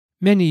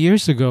Many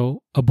years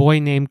ago, a boy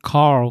named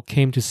Carl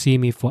came to see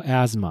me for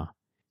asthma.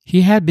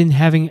 He had been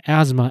having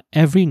asthma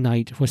every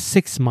night for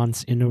 6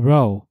 months in a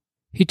row.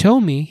 He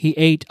told me he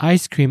ate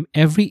ice cream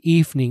every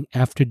evening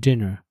after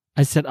dinner.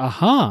 I said,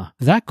 aha,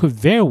 that could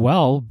very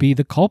well be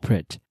the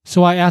culprit.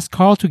 So I asked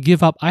Carl to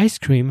give up ice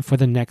cream for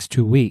the next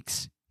 2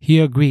 weeks. He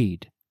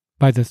agreed.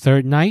 By the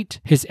third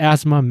night, his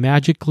asthma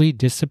magically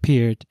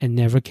disappeared and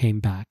never came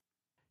back.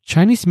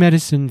 Chinese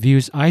medicine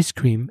views ice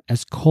cream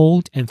as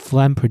cold and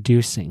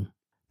phlegm-producing.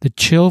 The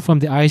chill from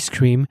the ice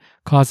cream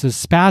causes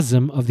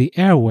spasm of the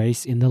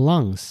airways in the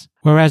lungs,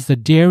 whereas the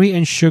dairy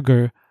and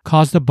sugar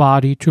cause the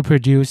body to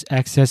produce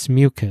excess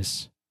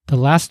mucus. The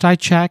last I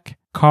checked,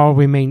 Carl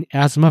remained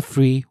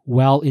asthma-free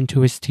well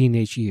into his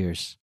teenage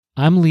years.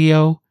 I'm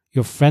Leo,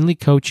 your friendly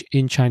coach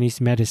in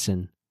Chinese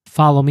medicine.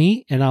 Follow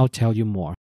me and I'll tell you more.